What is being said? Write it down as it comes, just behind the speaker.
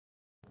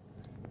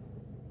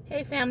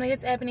Hey family,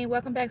 it's Ebony.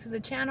 Welcome back to the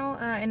channel.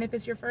 And if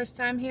it's your first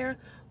time here,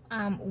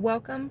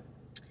 welcome.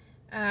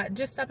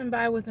 Just stopping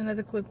by with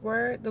another quick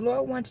word. The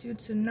Lord wants you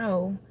to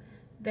know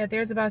that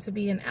there's about to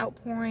be an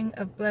outpouring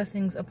of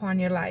blessings upon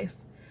your life.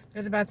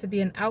 There's about to be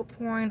an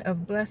outpouring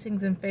of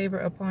blessings and favor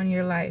upon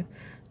your life.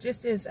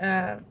 Just as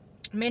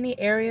many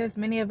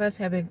of us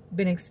have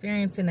been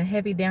experiencing a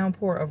heavy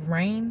downpour of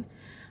rain.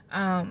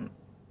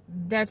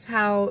 That's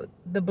how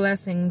the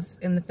blessings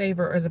and the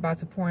favor is about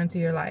to pour into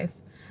your life.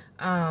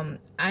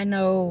 I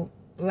know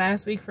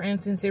last week, for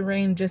instance, it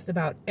rained just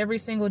about every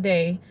single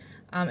day.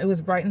 It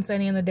was bright and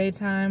sunny in the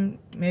daytime,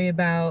 maybe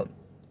about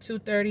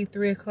 2:30,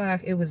 3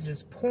 o'clock. It was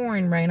just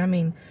pouring rain. I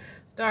mean,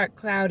 dark,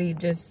 cloudy,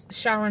 just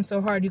showering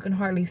so hard you can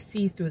hardly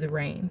see through the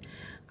rain.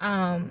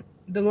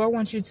 The Lord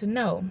wants you to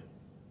know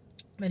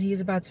that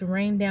He's about to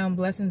rain down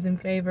blessings and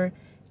favor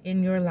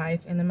in your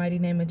life in the mighty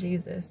name of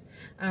Jesus.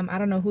 I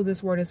don't know who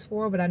this word is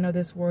for, but I know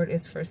this word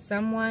is for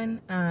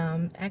someone.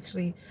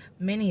 Actually,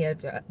 many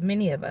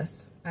of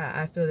us,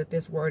 I feel that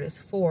this word is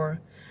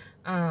for.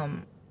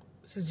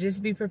 So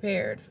just be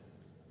prepared.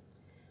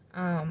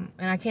 And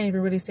I can't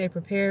even really say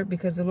prepared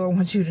because the Lord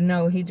wants you to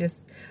know.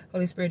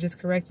 Holy Spirit just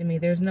corrected me.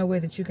 There's no way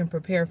that you can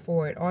prepare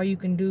for it. All you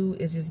can do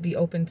is just be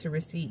open to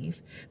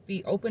receive.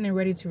 Be open and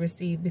ready to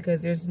receive,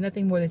 because there's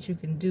nothing more that you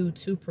can do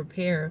to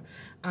prepare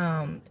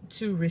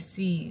to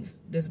receive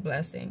this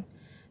blessing.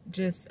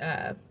 Just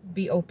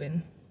be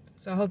open.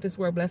 So I hope this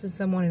word blesses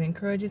someone and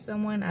encourages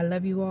someone. I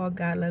love you all.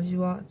 God loves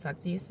you all. Talk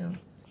to you soon.